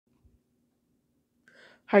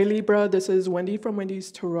Hi Libra, this is Wendy from Wendys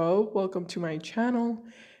Tarot. Welcome to my channel.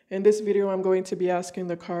 In this video, I'm going to be asking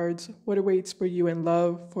the cards what awaits for you in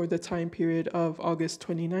love for the time period of August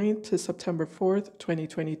 29th to September 4th,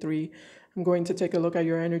 2023. I'm going to take a look at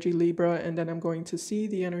your energy, Libra, and then I'm going to see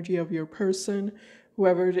the energy of your person,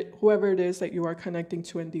 whoever it is that you are connecting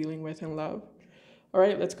to and dealing with in love. All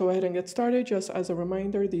right, let's go ahead and get started. Just as a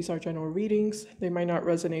reminder, these are general readings. They might not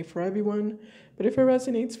resonate for everyone, but if it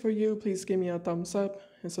resonates for you, please give me a thumbs up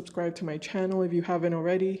and subscribe to my channel if you haven't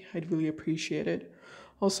already. I'd really appreciate it.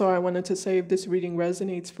 Also, I wanted to say if this reading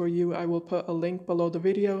resonates for you, I will put a link below the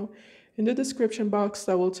video in the description box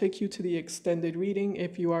that will take you to the extended reading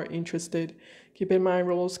if you are interested. Keep in mind,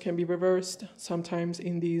 roles can be reversed sometimes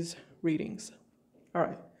in these readings. All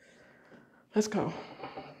right, let's go.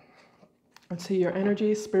 Let's see your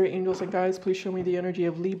energy. Spirit, angels, and guides, please show me the energy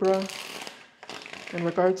of Libra in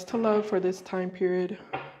regards to love for this time period,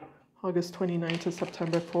 August 29th to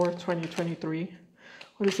September 4th, 2023.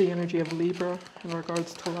 What is the energy of Libra in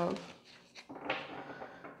regards to love?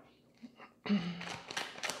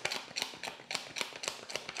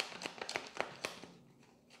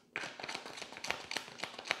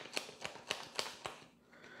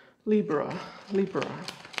 Libra.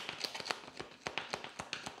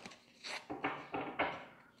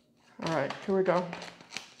 All right, here we go.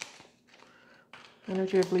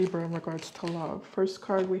 Energy of Libra in regards to love. First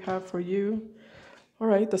card we have for you. All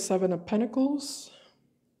right, the Seven of Pentacles.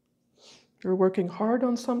 You're working hard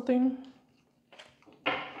on something.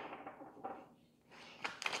 Okay,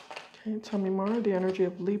 tell me more. The energy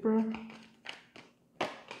of Libra.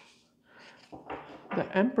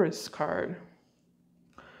 The Empress card.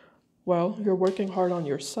 Well, you're working hard on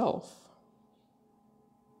yourself.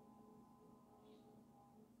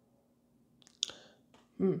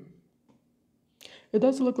 It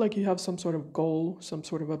does look like you have some sort of goal, some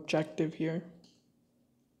sort of objective here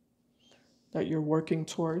that you're working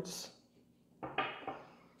towards.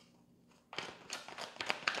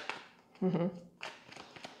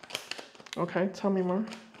 Okay, tell me more.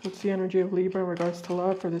 What's the energy of Libra in regards to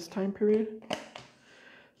love for this time period?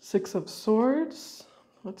 Six of Swords.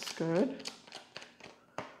 That's good.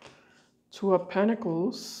 Two of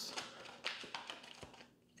Pentacles.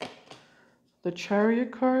 The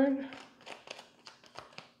Chariot card.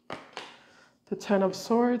 The Ten of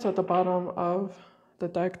Swords at the bottom of the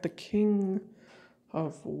deck. The King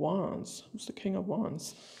of Wands. Who's the King of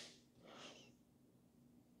Wands?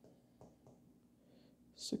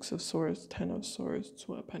 Six of Swords, Ten of Swords,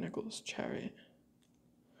 Two of Pentacles, Chariot.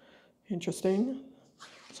 Interesting.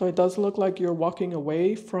 So it does look like you're walking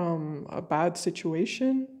away from a bad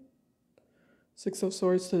situation. Six of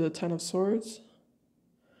Swords to the Ten of Swords.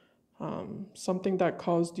 Something that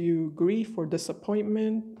caused you grief or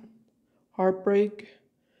disappointment, heartbreak.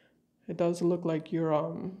 It does look like you're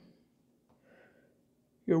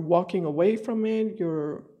walking away from it.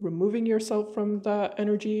 You're removing yourself from that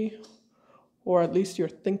energy, or at least you're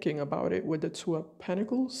thinking about it with the Two of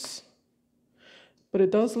Pentacles. But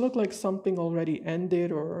it does look like something already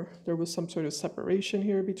ended, or there was some sort of separation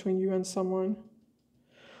here between you and someone.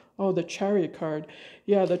 Oh, the Chariot card.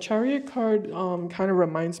 Yeah, the Chariot card kind of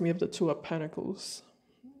reminds me of the Two of Pentacles.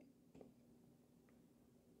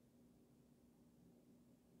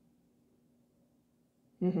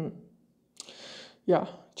 Yeah,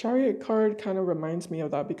 Chariot card kind of reminds me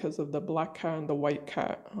of that because of the black cat and the white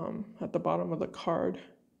cat at the bottom of the card.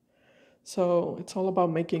 So it's all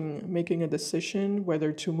about making a decision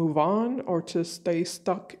whether to move on or to stay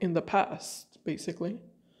stuck in the past, basically.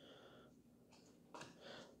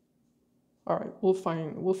 All right,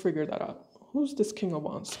 we'll figure that out. Who's this King of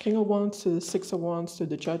Wands? King of Wands to the Six of Wands to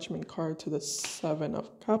the Judgment card to the Seven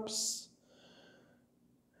of Cups.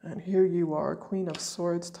 And here you are, Queen of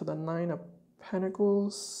Swords to the Nine of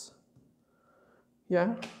Pentacles.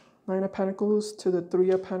 Yeah, Nine of Pentacles to the Three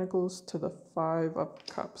of Pentacles to the Five of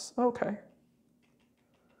Cups. Okay.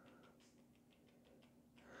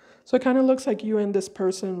 So it kind of looks like you and this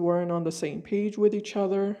person weren't on the same page with each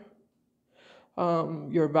other.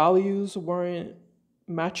 Your values weren't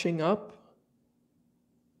matching up.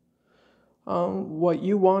 What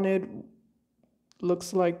you wanted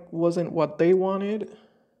looks like wasn't what they wanted.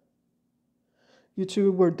 You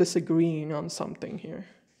two were disagreeing on something here.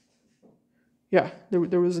 Yeah, there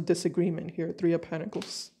was a disagreement here, Three of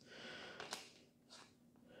Pentacles.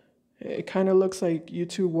 It kind of looks like you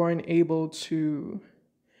two weren't able to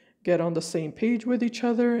get on the same page with each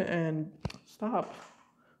other and stop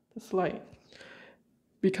this light.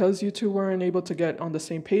 Because you two weren't able to get on the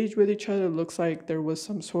same page with each other, it looks like there was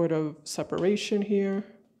some sort of separation here.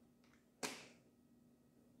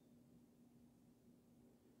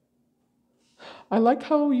 I like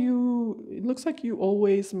how it looks like you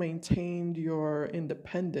always maintained your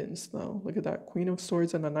independence though. Look at that, Queen of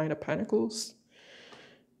Swords and the Nine of Pentacles.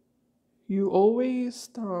 You always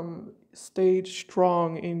stayed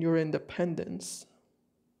strong in your independence.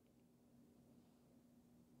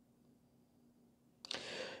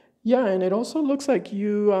 Yeah, and it also looks like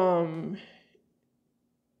you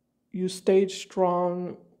stayed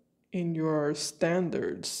strong in your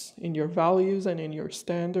standards, in your values and in your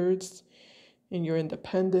standards, in your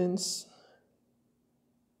independence.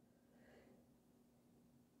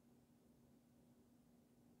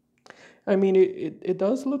 I mean, it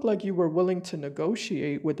does look like you were willing to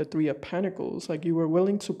negotiate with the Three of Pentacles, like you were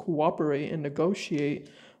willing to cooperate and negotiate,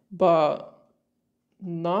 but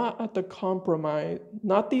not at the compromise,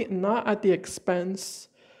 not at the expense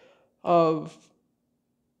of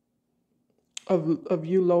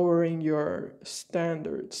you lowering your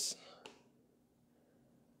standards.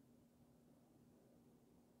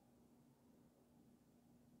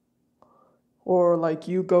 Or like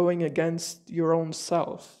you going against your own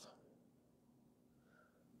self.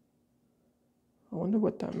 I wonder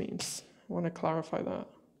what that means. I want to clarify that.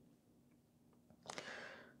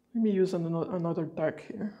 Let me use another deck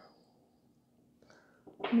here.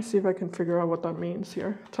 Let me see if I can figure out what that means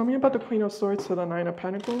here. Tell me about the Queen of Swords to the Nine of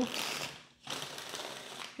Pentacles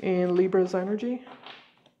in Libra's energy.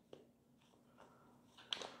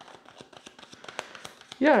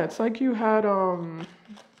 Yeah, it's like you had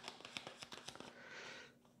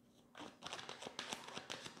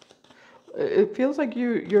it feels like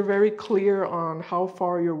you're very clear on how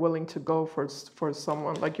far you're willing to go for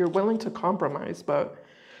someone. Like you're willing to compromise, but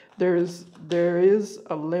there is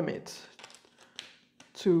a limit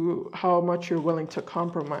to how much you're willing to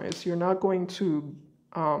compromise. You're not going to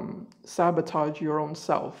sabotage your own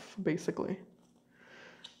self, basically.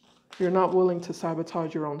 You're not willing to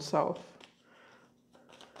sabotage your own self.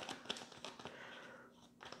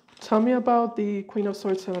 Tell me about the Queen of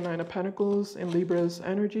Swords and the Nine of Pentacles in Libra's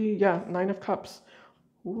energy. Yeah, Nine of Cups.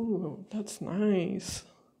 Ooh, that's nice.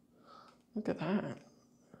 Look at that.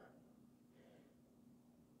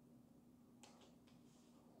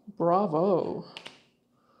 Bravo.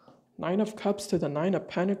 Nine of Cups to the Nine of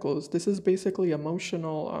Pentacles. This is basically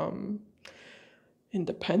emotional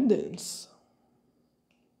independence.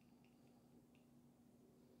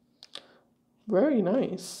 Very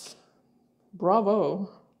nice.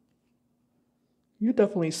 Bravo. You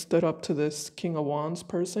definitely stood up to this King of Wands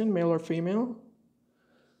person, male or female.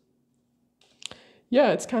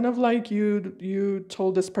 Yeah, it's kind of like you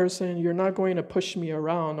told this person, you're not going to push me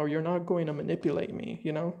around or you're not going to manipulate me,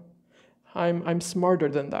 you know? I'm smarter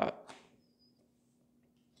than that.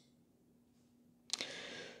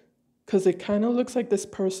 Because it kind of looks like this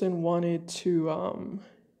person wanted to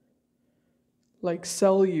like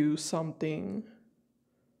sell you something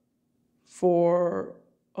for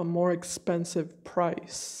a more expensive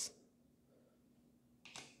price.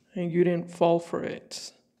 And you didn't fall for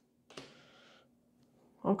it.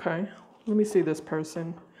 Okay, let me see this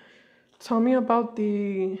person. Tell me about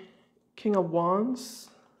the King of Wands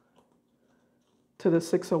to the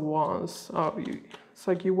Six of Wands. Oh, it's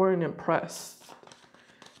like you weren't impressed.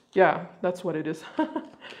 Yeah, that's what it is.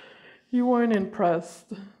 You weren't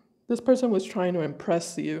impressed. This person was trying to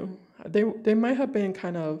impress you. They might have been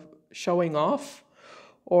kind of showing off,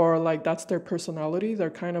 or like that's their personality.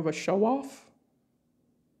 They're kind of a show off.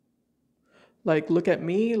 Like, look at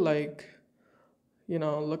me, like, you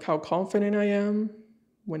know, look how confident I am.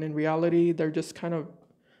 When in reality, they're just kind of,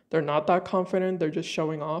 they're not that confident. They're just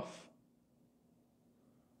showing off.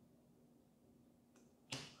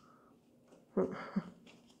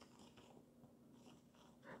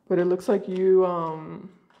 But it looks like you're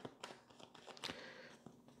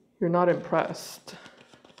not impressed.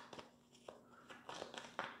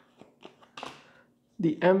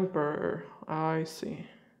 The Emperor, I see.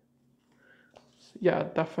 Yeah,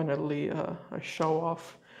 definitely a show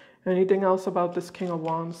off. Anything else about this King of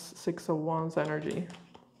Wands, Six of Wands energy?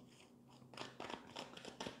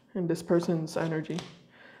 And this person's energy.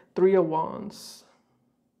 Three of Wands.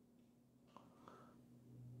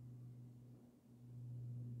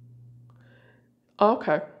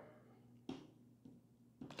 Okay.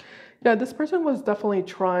 Yeah, this person was definitely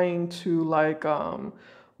trying to like,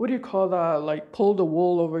 what do you call that? Like pull the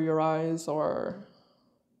wool over your eyes, or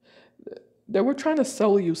they were trying to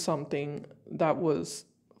sell you something that was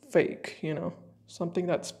fake, you know, something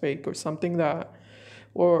that's fake, or something that,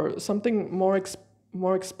 or something more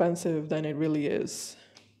expensive than it really is.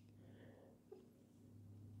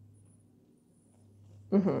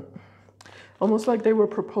 Almost like they were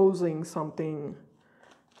proposing something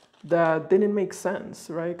that didn't make sense,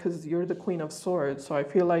 right? Because you're the Queen of Swords. So I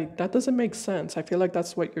feel like that doesn't make sense. I feel like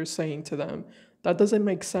that's what you're saying to them. That doesn't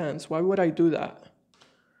make sense. Why would I do that?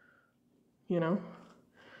 You know?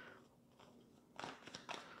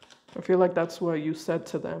 I feel like that's what you said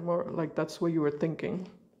to them, or like that's what you were thinking.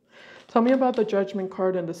 Tell me about the Judgment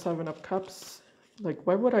card and the Seven of Cups. Like,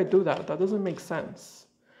 why would I do that? That doesn't make sense.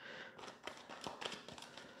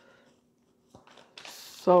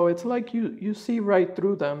 So it's like you see right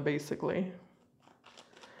through them, basically.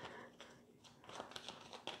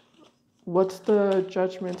 What's the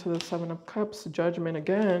Judgment to the Seven of Cups? Judgment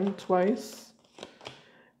again, twice.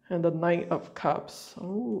 And the Knight of Cups.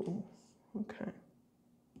 Oh, okay.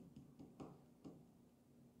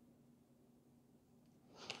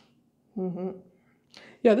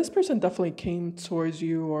 Yeah, this person definitely came towards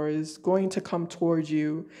you or is going to come towards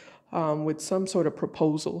you with some sort of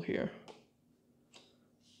proposal here.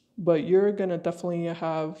 But you're going to definitely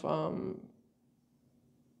have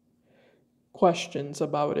questions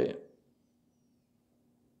about it.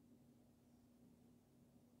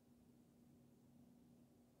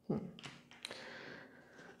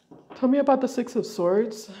 Tell me about the Six of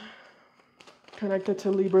Swords connected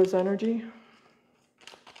to Libra's energy.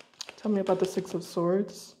 Tell me about the Six of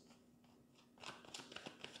Swords.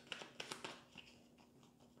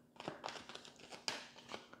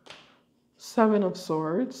 Seven of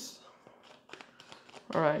Swords.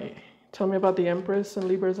 All right. Tell me about the Empress and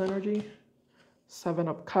Libra's energy. Seven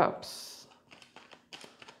of Cups.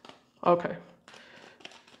 Okay.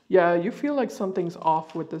 Yeah, you feel like something's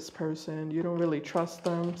off with this person. You don't really trust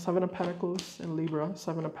them. Seven of Pentacles in Libra.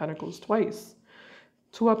 Seven of Pentacles twice.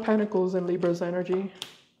 Two of Pentacles in Libra's energy.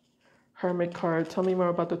 Hermit card. Tell me more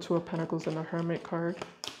about the Two of Pentacles and the Hermit card.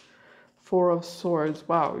 Four of Swords.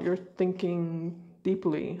 Wow, you're thinking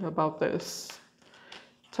deeply about this.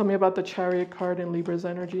 Tell me about the Chariot card in Libra's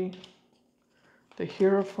energy. The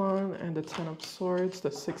Hierophant and the Ten of Swords.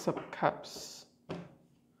 The Six of Cups.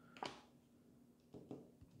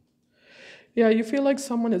 Yeah, you feel like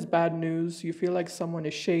someone is bad news. You feel like someone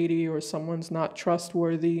is shady or someone's not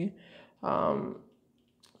trustworthy.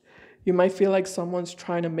 You might feel like someone's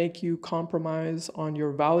trying to make you compromise on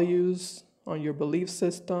your values, on your belief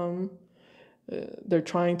system. They're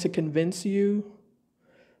trying to convince you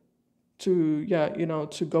to,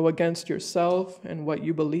 to go against yourself and what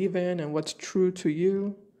you believe in and what's true to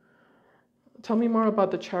you. Tell me more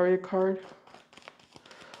about the Chariot card.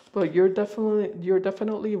 But you're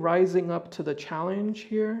definitely rising up to the challenge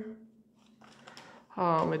here.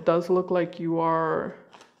 It does look like you are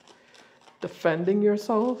defending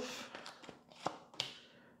yourself.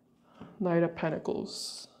 Knight of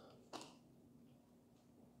Pentacles.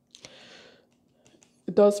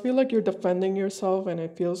 It does feel like you're defending yourself, and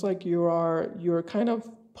it feels like you're kind of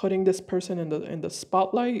putting this person in the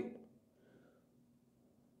spotlight.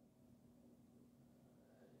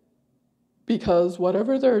 Because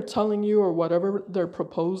whatever they're telling you or whatever they're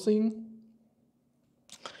proposing,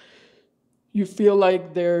 you feel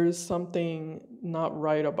like there's something not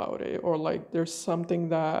right about it, or like there's something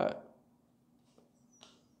that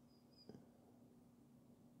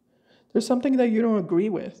you don't agree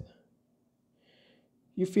with.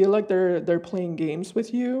 You feel like they're playing games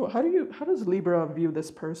with you. How does Libra view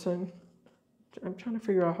this person? I'm trying to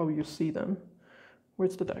figure out how you see them.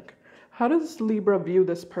 Where's the deck? How does Libra view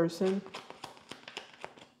this person?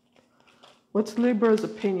 What's Libra's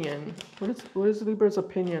opinion? What is Libra's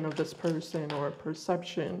opinion of this person, or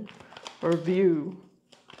perception, or view?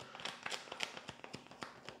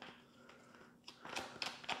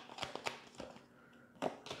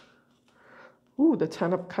 Ooh, the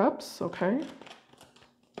Ten of Cups, okay.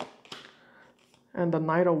 And the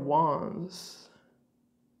Knight of Wands.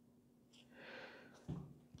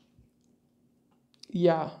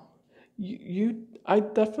 Yeah. I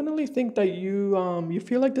definitely think that you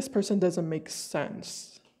feel like this person doesn't make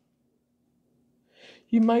sense.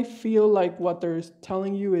 You might feel like what they're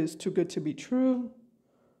telling you is too good to be true.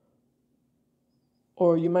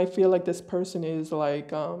 Or you might feel like this person is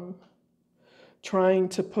like trying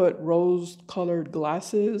to put rose-colored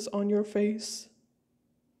glasses on your face.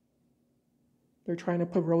 They're trying to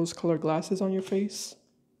put rose-colored glasses on your face.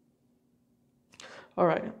 All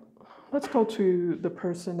right. Let's go to the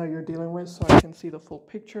person that you're dealing with so I can see the full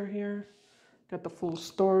picture here. Get the full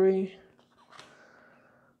story.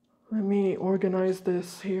 Let me organize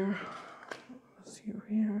this here. Let's see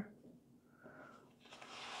here.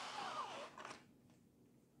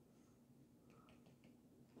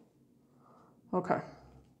 Okay.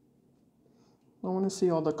 I want to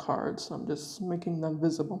see all the cards. I'm just making them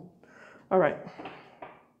visible. All right.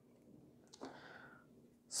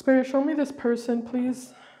 Spirit, show me this person,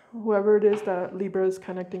 please. Whoever it is that Libra is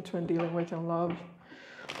connecting to and dealing with in love.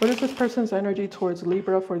 What is this person's energy towards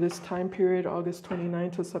Libra for this time period, August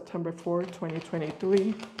 29 to September 4,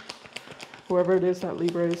 2023? Whoever it is that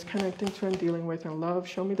Libra is connecting to and dealing with in love,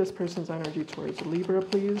 show me this person's energy towards Libra,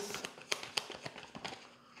 please.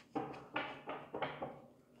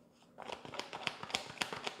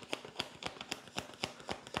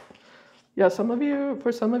 Yeah,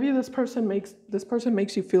 for some of you, this person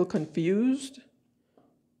makes you feel confused.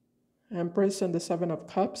 Empress and the Seven of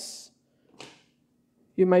Cups.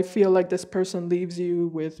 You might feel like this person leaves you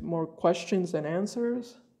with more questions than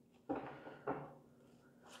answers.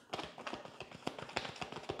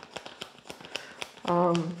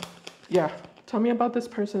 Yeah, tell me about this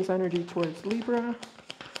person's energy towards Libra.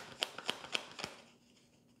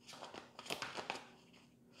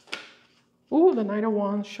 Ooh, the Knight of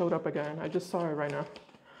Wands showed up again. I just saw it right now.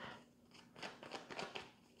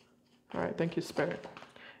 All right, thank you, Spirit.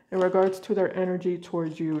 In regards to their energy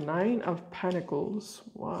towards you, Nine of Pentacles.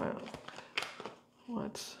 Wow.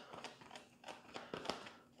 What?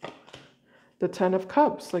 The Ten of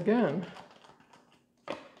Cups again.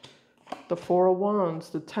 The Four of Wands,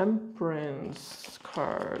 the Temperance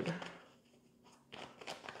card.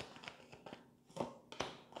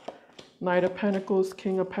 Knight of Pentacles,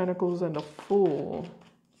 King of Pentacles, and the Fool.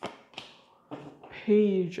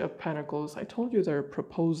 Page of Pentacles. I told you they're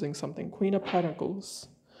proposing something. Queen of Pentacles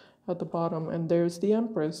at the bottom. And there's the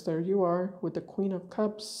Empress. There you are with the Queen of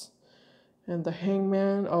Cups and the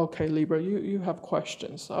Hangman. Okay, Libra, you have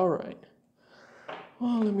questions. All right.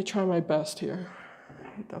 Well, let me try my best here.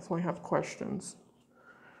 You definitely have questions.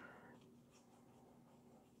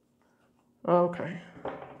 Okay.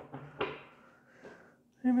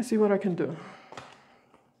 Let me see what I can do.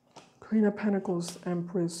 Queen of Pentacles,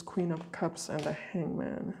 Empress, Queen of Cups, and the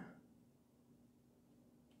Hangman.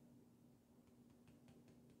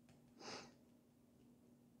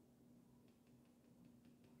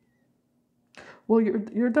 Well,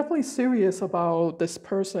 you're definitely serious about this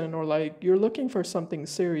person, or like you're looking for something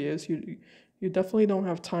serious. You definitely don't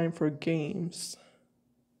have time for games.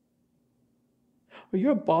 Well,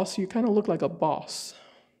 you're a boss. You kind of look like a boss,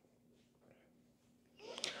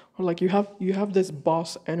 or like you have this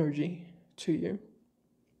boss energy to you.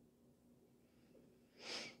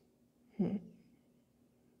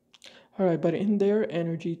 All right, but in their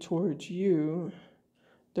energy towards you,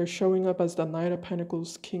 they're showing up as the Knight of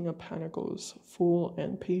Pentacles, King of Pentacles, Fool,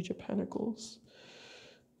 and Page of Pentacles.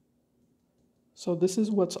 So this is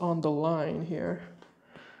what's on the line here.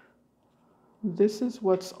 This is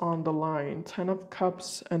what's on the line. Ten of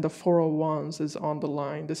Cups and the Four of Wands is on the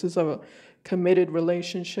line. This is a committed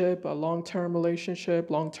relationship, a long-term relationship,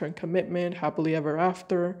 long-term commitment, happily ever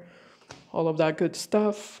after, all of that good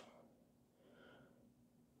stuff.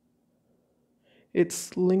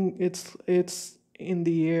 It's in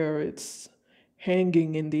the air. It's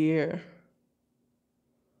hanging in the air.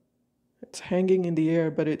 It's hanging in the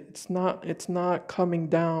air, but it's not coming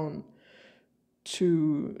down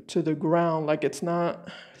to the ground. Like it's not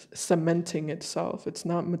cementing itself. It's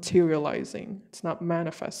not materializing. It's not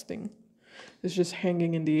manifesting. It's just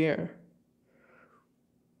hanging in the air.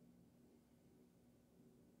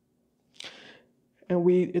 And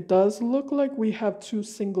it does look like we have two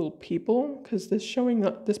single people, because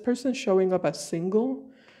this person's showing up as single,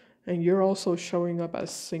 and you're also showing up as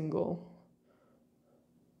single.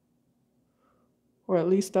 Or at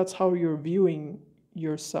least that's how you're viewing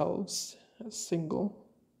yourselves, as single.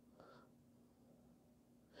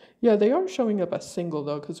 Yeah, they are showing up as single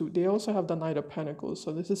though, because they also have the Knight of Pentacles,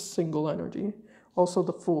 so this is single energy. Also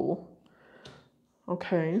the Fool.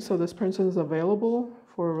 Okay, so this person is available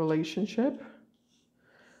for a relationship.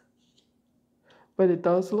 But it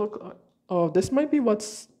does look, oh, this might be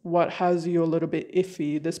what has you a little bit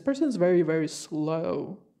iffy. This person's very, very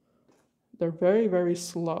slow. They're very, very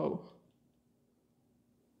slow.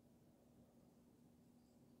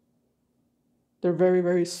 They're very,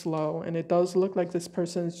 very slow. And it does look like this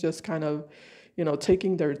person's just kind of,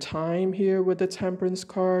 taking their time here with the Temperance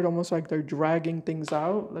card, almost like they're dragging things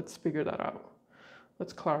out. Let's figure that out.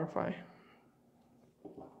 Let's clarify.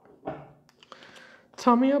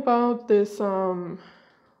 Tell me about this,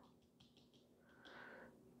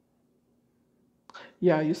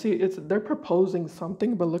 yeah, you see, they're proposing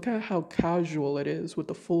something, but look at how casual it is with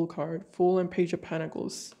the Fool card. Fool and Page of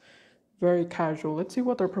Pentacles. Very casual. Let's see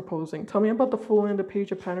what they're proposing. Tell me about the Fool and the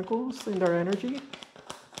Page of Pentacles in their energy.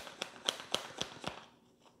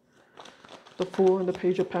 The Fool and the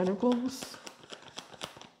Page of Pentacles.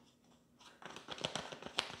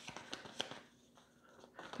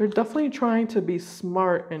 They're definitely trying to be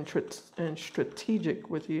smart and strategic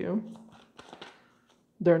with you.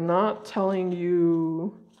 They're not telling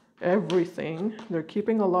you everything. They're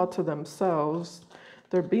keeping a lot to themselves.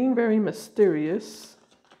 They're being very mysterious.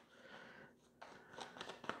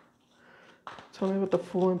 Tell me about the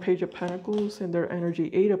Fool and Page of Pentacles and their energy.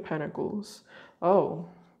 8 of Pentacles. Oh,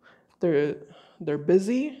 they're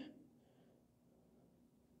busy.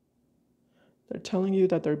 They're telling you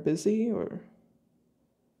that they're busy, or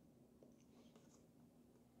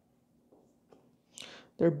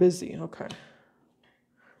they're busy. Okay.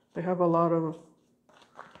 They have a lot of...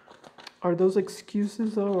 Are those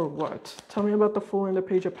excuses though, or what? Tell me about the Fool and the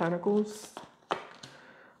Page of Pentacles.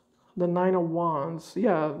 The 9 of Wands.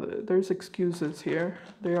 Yeah, there's excuses here.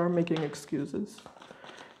 They are making excuses.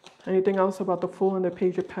 Anything else about the Fool and the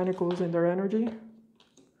Page of Pentacles in their energy?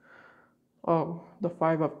 Oh, the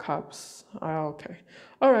 5 of Cups. Okay.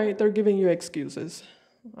 All right, they're giving you excuses.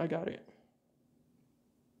 I got it.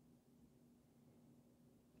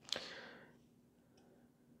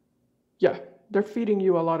 Yeah, they're feeding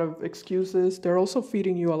you a lot of excuses. They're also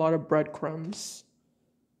feeding you a lot of breadcrumbs.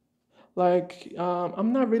 Like,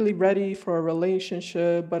 I'm not really ready for a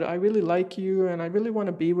relationship, but I really like you and I really want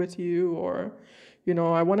to be with you, or, you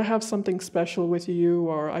know, I want to have something special with you,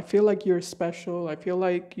 or I feel like you're special. I feel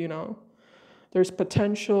like, you know, there's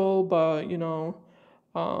potential, but, you know,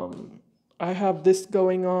 I have this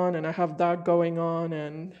going on and I have that going on,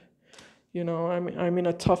 and, you know, I'm in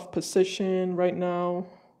a tough position right now,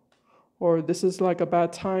 or this is like a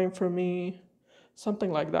bad time for me,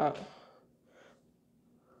 something like that.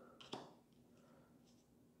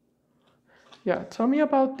 Yeah, tell me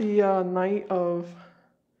about the Knight of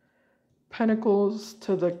Pentacles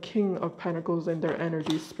to the King of Pentacles and their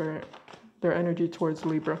energy, spirit, their energy towards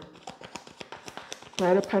Libra.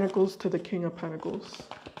 Knight of Pentacles to the King of Pentacles.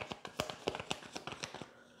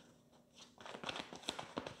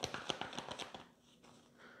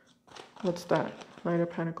 What's that? Knight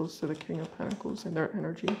of Pentacles to the King of Pentacles and their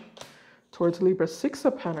energy towards Libra. 6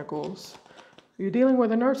 of Pentacles. You're dealing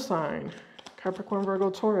with an earth sign. Capricorn,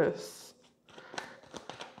 Virgo, Taurus.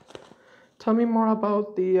 Tell me more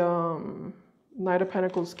about the Knight of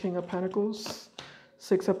Pentacles, King of Pentacles.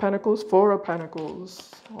 6 of Pentacles, 4 of Pentacles.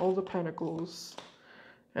 All the Pentacles.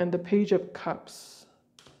 And the Page of Cups.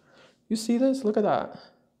 You see this? Look at that.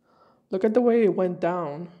 Look at the way it went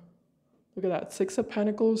down. Look at that. 6 of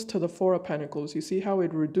Pentacles to the 4 of Pentacles. You see how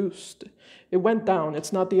it reduced? It went down.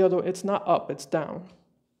 It's not the other. It's not up. It's down.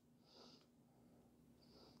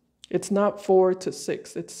 It's not 4 to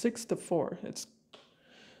 6. It's 6 to 4. It's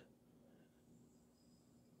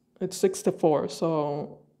 6 to 4.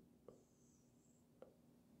 So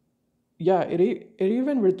yeah, it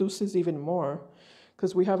even reduces even more,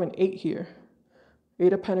 because we have an 8 here.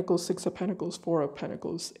 8 of Pentacles, 6 of Pentacles, 4 of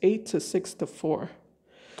Pentacles. 8 to 6 to 4.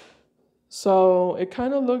 So it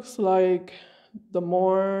kind of looks like the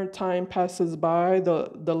more time passes by,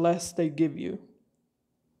 the less they give you.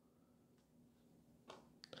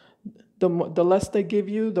 The less they give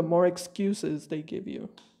you, the more excuses they give you.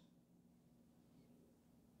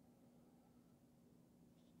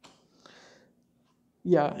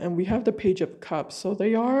 Yeah, and we have the Page of Cups. So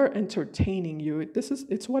they are entertaining you.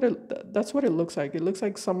 That's what it looks like. It looks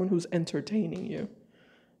like someone who's entertaining you.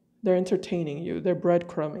 They're entertaining you. They're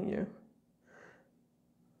breadcrumbing you.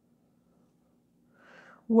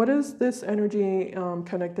 What is this energy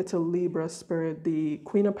connected to Libra, spirit? The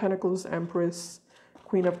Queen of Pentacles, Empress,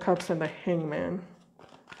 Queen of Cups, and the Hangman.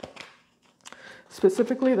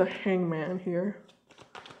 Specifically the Hangman here.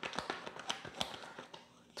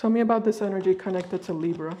 Tell me about this energy connected to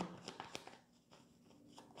Libra.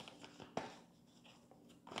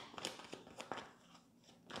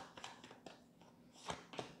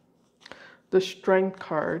 The Strength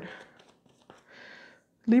card.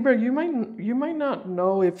 Libra, you might not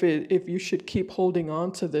know if you should keep holding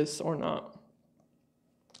on to this or not.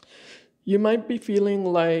 You might be feeling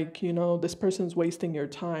like, you know, this person's wasting your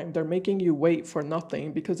time. They're making you wait for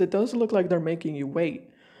nothing, because it does look like they're making you wait,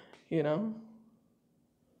 you know?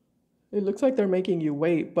 It looks like they're making you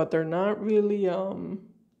wait, but they're not really,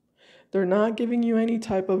 they're not giving you any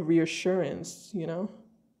type of reassurance, you know,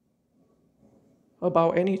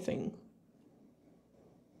 about anything.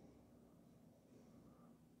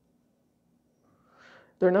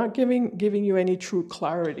 They're not giving you any true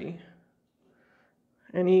clarity.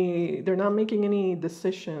 They're not making any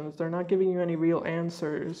decisions. They're not giving you any real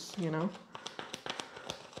answers, you know?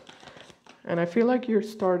 And I feel like you're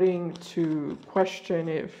starting to question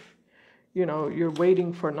if, you know, you're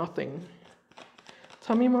waiting for nothing.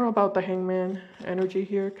 Tell me more about the Hangman energy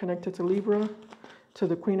here connected to Libra, to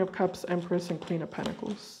the Queen of Cups, Empress, and Queen of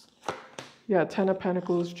Pentacles. Yeah, 10 of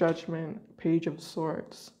Pentacles, Judgment, Page of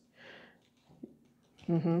Swords.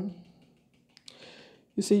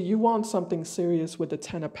 You see, you want something serious with the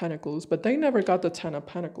Ten of Pentacles, but they never got the Ten of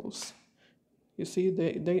Pentacles. You see,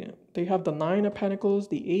 they have the Nine of Pentacles,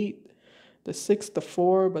 the 8, the 6, the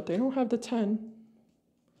 4, but they don't have the 10.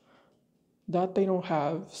 That they don't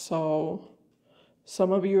have. So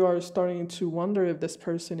some of you are starting to wonder if this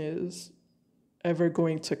person is ever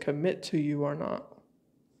going to commit to you or not.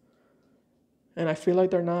 And I feel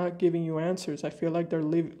like they're not giving you answers. I feel like they're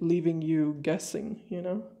leaving you guessing, you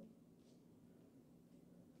know?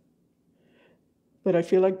 But I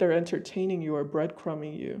feel like they're entertaining you or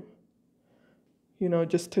breadcrumbing you, you know,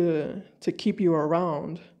 just to keep you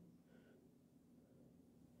around.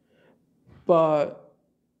 But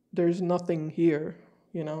there's nothing here,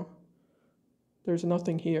 you know? There's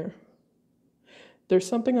nothing here. There's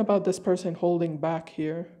something about this person holding back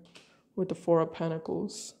here with the Four of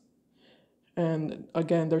Pentacles. And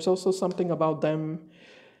again, there's also something about them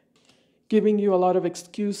giving you a lot of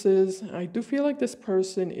excuses. I do feel like this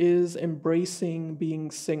person is embracing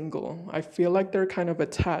being single. I feel like they're kind of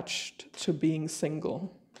attached to being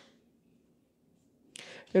single.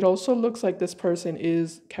 It also looks like this person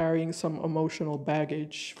is carrying some emotional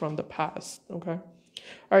baggage from the past, okay?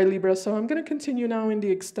 All right, Libra, so I'm going to continue now in the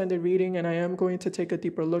extended reading, and I am going to take a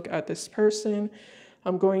deeper look at this person.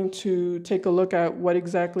 I'm going to take a look at what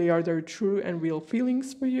exactly are their true and real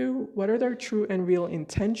feelings for you, what are their true and real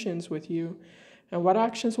intentions with you, and what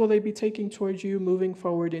actions will they be taking towards you moving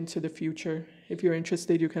forward into the future. If you're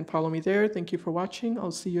interested, you can follow me there. Thank you for watching.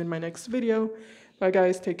 I'll see you in my next video. Bye,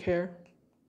 guys. Take care.